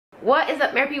What is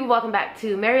up, Merry people? Welcome back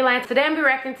to Maryland. Today I'm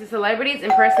reacting to celebrities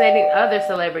impersonating other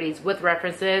celebrities with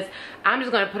references. I'm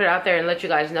just gonna put it out there and let you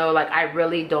guys know, like, I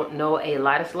really don't know a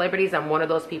lot of celebrities. I'm one of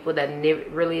those people that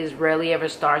really is rarely ever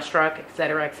starstruck,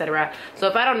 etc, etc. So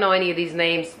if I don't know any of these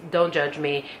names, don't judge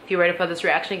me. If you're ready for this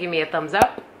reaction, give me a thumbs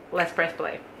up. Let's press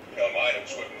play. Mate, I'm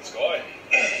swimming this guy.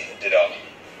 Did a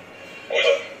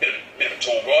bit of a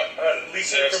tall guy.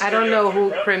 I don't know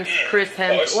who Chris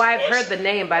Hemsworth. Well, I've heard the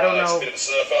name, but I don't know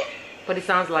what he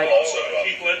sounds like.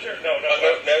 Keith Ledger? No,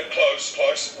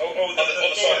 close. Oh, on the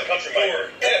side of the country, Thor.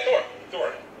 Yeah,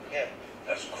 Thor. Yeah,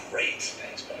 that's great.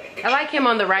 Thanks, buddy. I like him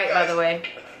on the right, by the way.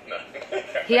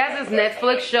 He has this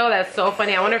Netflix show that's so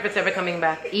funny. I wonder if it's ever coming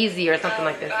back. Easy or something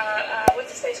like this.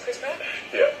 What's his face, Chris Pratt?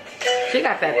 Yeah. She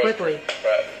got that quickly.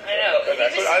 I know. Is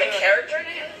this the character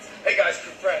name? Hey guys,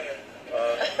 Chris Pratt here.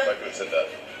 I could have said that.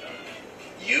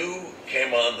 You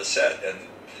came on the set and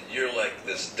you're like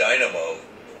this dynamo.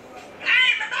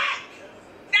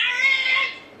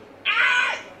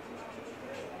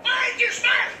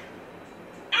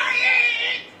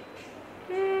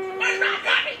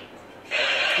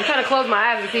 I'm trying to close my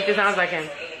eyes and see if it sounds like him.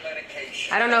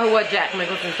 I don't know what Jack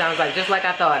Nicholson sounds like, just like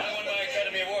I thought.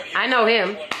 I know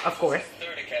him, of course.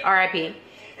 R.I.P.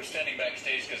 We're standing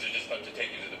backstage because they're just about to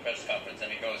take you to the press conference,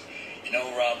 and he goes, "You know,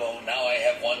 Robbo, now I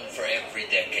have one for every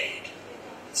decade."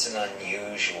 It's an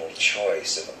unusual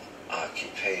choice of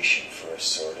occupation for a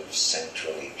sort of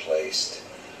centrally placed.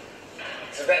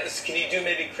 So that is, can you do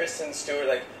maybe Kristen Stewart,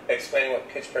 like, explaining what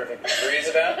Pitch Perfect 3 is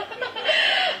about?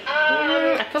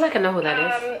 I feel like I know who that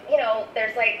is. You know,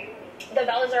 there's like, the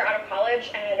Bellas are out of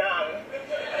college, and,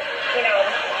 you know.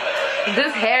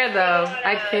 This hair, though,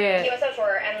 I can't. USO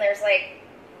tour, and there's like,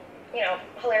 you know,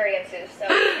 hilarity ensues, so.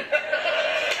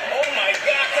 Oh my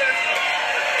god!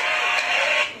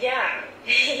 Yeah.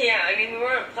 Yeah, I mean, we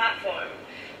were on a platform.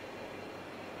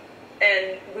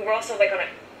 And we were also, like, on a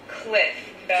cliff.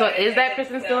 So is that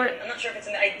Kristen Stewart? I'm not sure if it's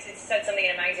in I said something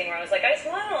in a magazine where I was like, I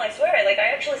smile, I swear. Like, I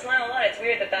actually smile a lot. It's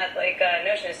weird that like,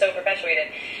 notion is so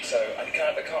perpetuated. So, I can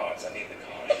have the cards. I need the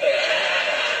cards.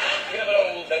 You have an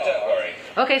old... Don't worry.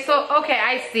 Okay,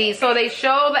 I see. So they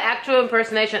show the actual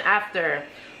impersonation after.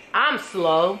 I'm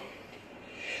slow.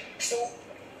 So,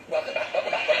 welcome back.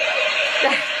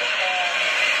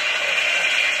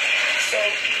 So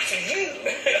you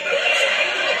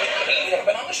have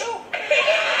been on the show.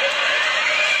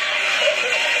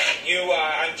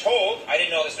 I'm told, I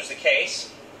didn't know this was the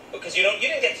case, because you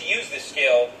didn't get to use this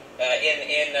skill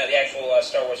in the actual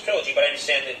Star Wars trilogy, but I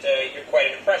understand that you're quite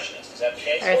an impressionist. Is that the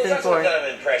case? Well, it's not something that I'm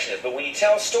an impressionist, but when you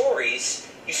tell stories,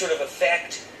 you sort of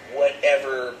affect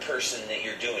whatever person that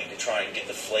you're doing to try and get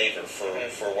the flavor for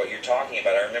what you're talking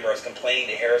about. I remember I was complaining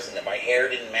to Harrison that my hair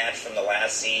didn't match from the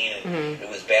last scene, and it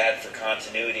was bad for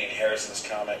continuity, and Harrison's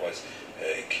comment was,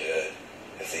 "Hey kid,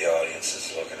 if the audience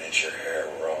is looking at your hair,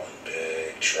 we're all in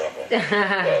big trouble."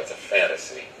 Well, it's a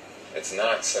fantasy. It's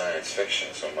not science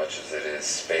fiction so much as it is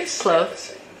space Close.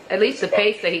 fantasy. At least the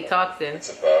pace that he talks in. It's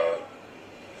about...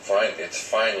 It's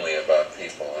finally about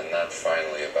people and not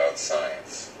finally about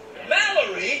science.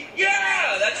 Mallory?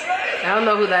 Yeah, that's right. I don't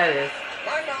know who that is.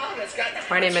 My mom has got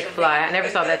Marty McFly. I never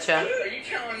saw that show. Are you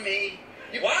telling me?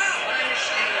 Wow.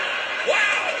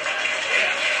 Wow.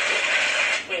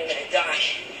 When did I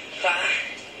die?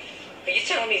 Are you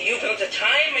telling me you built a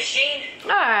time machine?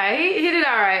 Alright, he did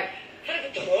alright. Kind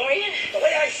of a DeLorean? The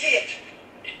way I see it.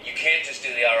 You can't just do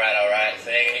the all right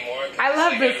thing anymore. I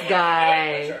love this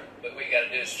guy. What we got to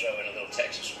do is throw in a little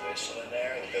Texas whistle in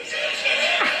there. And it goes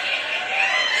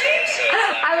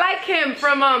I like him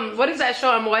from, what is that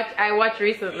show I watched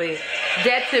recently?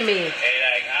 Dead to Me.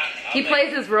 He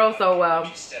plays his role so well.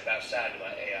 You step outside to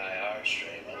my AIR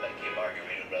stream. I'll make you a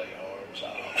margarita, blow your horns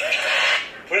off.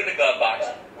 Put it in the glove box.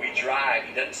 We drive.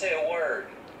 He doesn't say a word.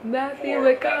 Matthew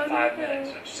For about 5 McConaughey. minutes.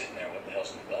 I'm sitting there. What the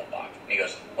hell's in the glove box? And he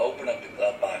goes, "Open up the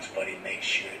glove box, buddy. Make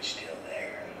sure it's still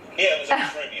there." Yeah, it was a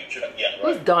tribute. Yeah,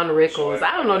 Who's Don Rickles?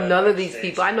 I don't know none of these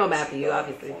people. I know Matthew,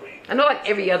 obviously. I know like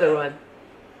every other one.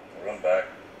 I run back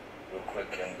real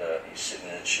quick, and he's sitting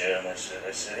in a chair, and I said,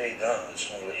 "Hey Don, I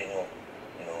just want to let you know,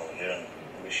 here and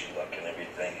wish you luck and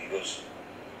everything." He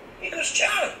goes,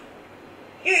 "John,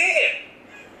 you're here,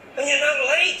 and you're not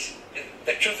late."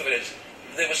 The truth of it is,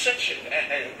 there was such,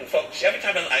 and folks, every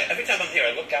time I'm here,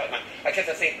 I look out and I get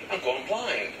to think, I'm going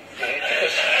blind. Right?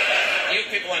 Because you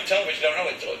people on television don't know,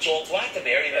 it's all black in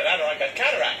there, either that or I got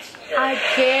cataracts. I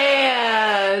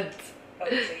can't.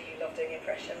 Obviously, you love doing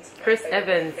impressions. Chris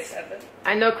Evans. Chris Evans.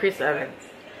 I know Chris Evans.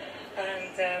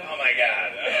 And, Oh my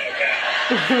God. Okay.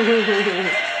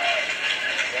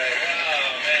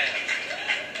 Oh man.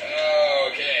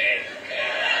 Okay.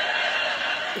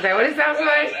 Is that what it sounds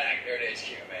like? Exactly. HQ,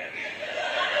 man.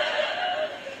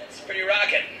 It's pretty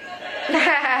rocking.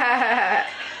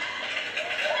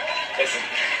 Listen.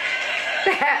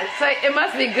 So it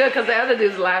must be good because the other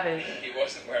dude's laughing. He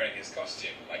wasn't wearing his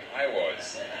costume like I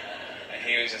was. And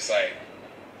he was just like,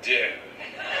 dude.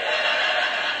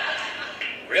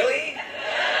 Really?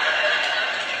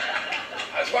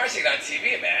 I was watching it on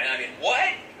TV, man. I mean,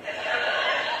 what?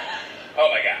 Oh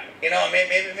my God. You know,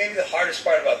 maybe the hardest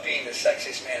part about being the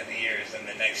sexiest man of the year is then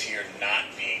the next year not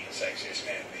being the sexiest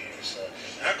man of the year. So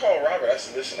I called Robert. I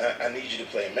said, listen, I need you to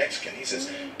play a Mexican. He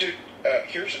says, dude,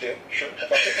 here's the deal. Sure,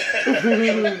 fuck it.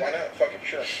 Sure, why not? Fuck it,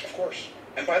 sure, of course.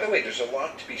 And by the way, there's a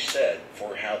lot to be said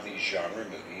for how these genre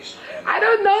movies... And I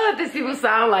don't know if these people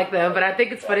sound like them, but I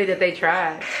think it's funny that they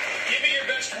tried. Give me your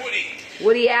best Woody.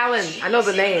 Woody Allen. I know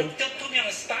the name. Don't put me on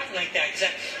a spot like that.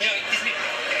 You know, it gives me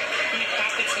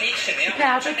palpitation. You know?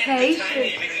 Palpitation.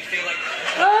 You make me feel like...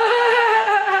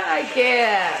 I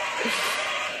can't.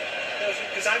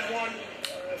 Because I've won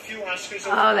a few Oscars.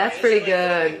 Oh, that's pretty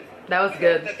good. That was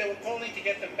good. That they were calling to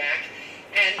get them back,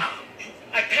 and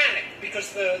I panicked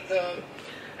because the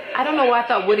I don't know why I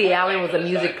thought Woody Allen was a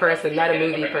music person, not a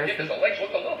movie person. The legs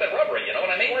look a little bit rubbery, you know what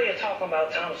I mean? What are you talking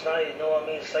about, Tom Snyder? You know what I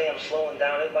mean? Say I'm slowing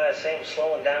down. Everybody say I'm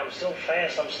slowing down. I'm still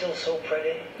fast. I'm still so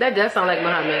pretty. That does sound like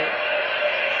Muhammad.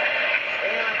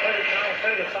 Yeah, I'm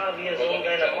 35 years old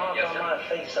and a mark on my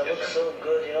face. I look so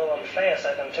good, you know. I'm fast.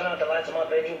 I can turn out the lights in my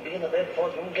bedroom, be in the bed before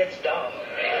the room gets dark.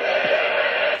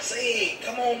 Say,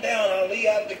 come on down. I'll leave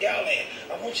out the galley.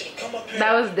 I want you to come up here.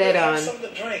 That was dead have on.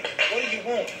 something to drink. What do you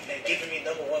want? They're giving me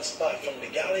 #1 spot from the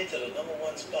galley to the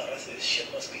 #1 spot. I said, this shit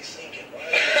must be sinking. Why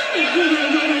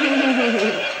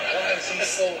is he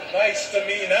so nice to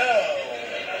me now?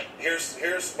 Here's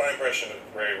my impression of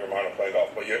Ray Romano playing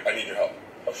golf, but I need your help.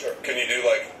 Oh, sure. Can you do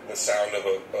like the sound of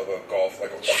a golf,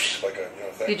 like a you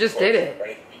know thing? You just did it.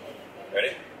 Ready?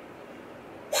 Ready?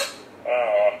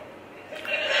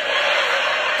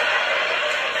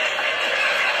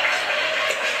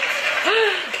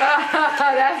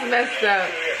 That's messed up.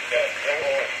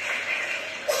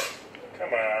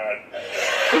 Come on.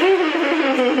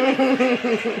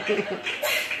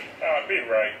 Be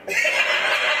right.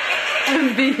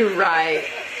 Be right.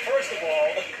 First of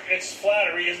all, it's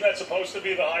flattery. Isn't that supposed to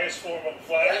be the highest form of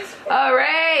flattery? Oh,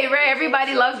 Ray.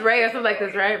 Everybody loves Ray or something like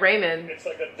this, right? Raymond. It's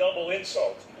like a double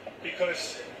insult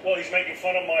because, well, he's making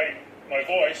fun of my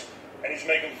voice and he's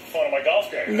making fun of my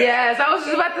golf game. Yes, I was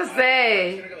just about to say. I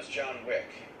was going to go as John Wick.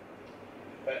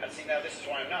 But see, now this is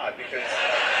why I'm not, because...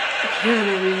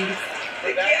 Keanu Reeves.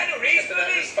 Keanu Reeves that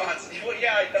response. Well,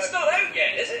 yeah, I thought... It's not out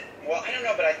yet, is it? Well, I don't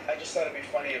know, but I just thought it'd be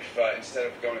funny if instead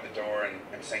of going to the door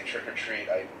and saying trick or treat,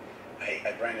 I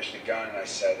brandished a gun and I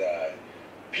said,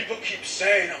 people keep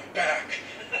saying I'm back.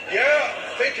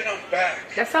 Yeah, I'm thinking I'm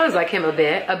back. That sounds like him a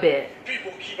bit.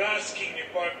 People keep asking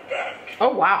if I'm back. Oh,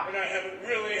 wow. And I haven't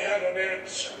really had an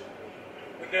answer.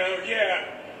 But now, yeah,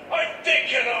 I'm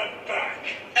thinking I'm back.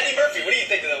 Eddie Murphy, what do you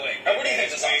think of the wing? What do you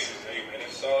think of the sauce?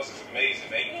 The sauce is amazing,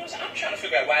 man. You know, I'm trying to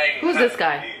figure out why. Who's this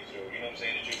guy? You know what I'm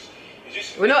saying? It's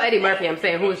just We know Eddie Murphy. I'm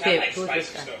saying, who's him? like Who's this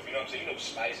spicy guy? stuff, you know what I'm saying? You know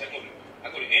spice. I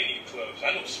go to Indian clubs.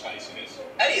 I know spiciness.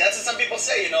 Eddie, that's what some people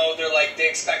say. You know, they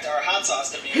expect our hot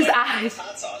sauce to be His like eyes.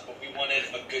 hot sauce, but we wanted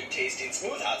a good tasting,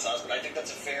 smooth hot sauce. But I think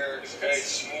that's a fair. It's very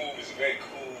smooth. It's a very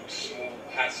cool, smooth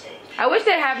hot sauce. I wish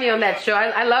they'd have me on that show.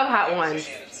 I love Hot Ones.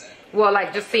 Well,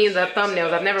 like just seeing the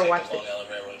thumbnails. I've never watched it. Long Island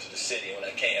Railroad to the city when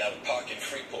I came. I was parked in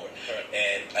Freeport,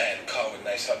 and I had a car with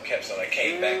nice hubcaps on. I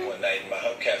came back one night, and my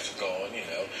hubcaps were gone, you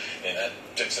know, and I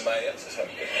took somebody else's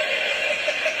hubcap.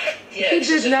 Yeah, He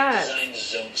did not. He designed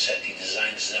his own set. He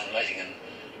designed his own lighting and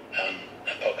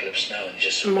Apocalypse Now and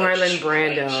just... Marlon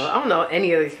Brando. I don't know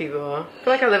any of these people. I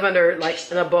feel like I live under, like,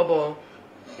 in a bubble.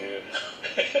 Yeah.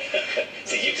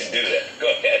 See, you can do that. Go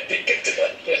ahead, get to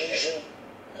that. Yeah, he's in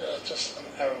just an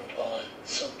errand boy,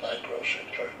 some black grocery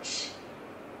clerks.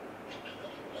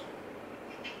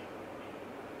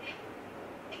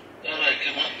 All right,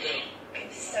 come on, Lou.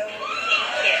 So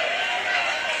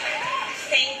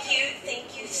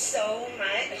thank you so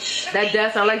much. That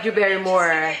does sound like Drew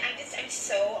Barrymore. I'm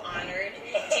so honored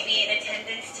to be in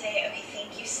attendance today. Okay,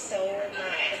 thank you so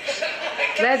much.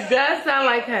 That does sound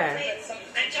like her.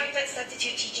 I'm talking about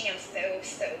substitute teaching. I'm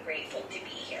so grateful to be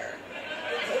here.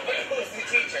 Who's the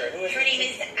teacher? Her name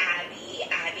is Abby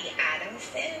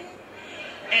Adamson.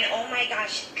 And oh my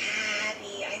gosh,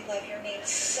 Abby, I love your name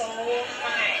so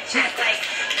much. It's like,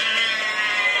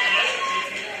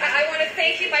 I want to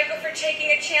thank you, Michael, for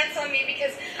taking a chance on me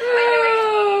because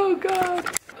Oh,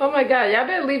 God. Oh, my God. Y'all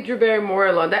better leave Drew Barrymore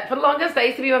alone. That, for the longest, that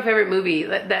used to be my favorite movie.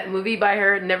 That movie by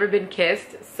her, Never Been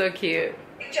Kissed. So cute.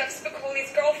 Jeff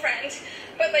Spicoli's girlfriend.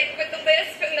 But like with the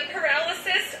lisp and the paralysis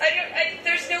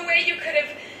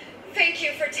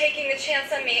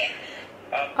chance on me.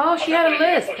 Oh, she had a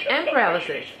list and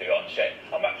paralysis. On set.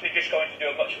 I'm actually just going to do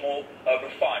a much more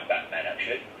refined Batman,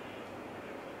 actually.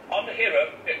 I'm the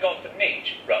hero that Gotham needs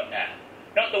right now.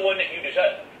 Not the one that you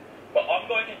deserve. But I'm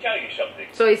going to tell you something.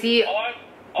 So is he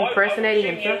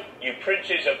impersonating himself? You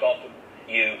princes of Gotham.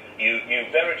 You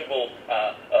veritable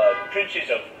princes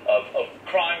of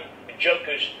crime,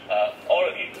 jokers, all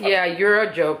of you. Yeah, you're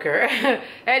a joker.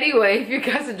 Anyway, if you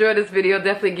guys enjoyed this video,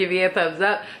 definitely give me a thumbs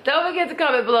up. Don't forget to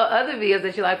comment below other videos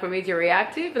that you'd like for me to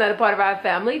react to. If you're not a part of our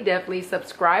family, definitely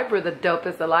subscribe. We're the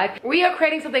dopest alive. We are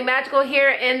creating something magical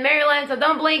here in Maryland, so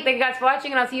don't blink. Thank you guys for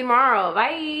watching, and I'll see you tomorrow.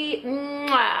 Bye.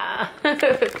 Mwah.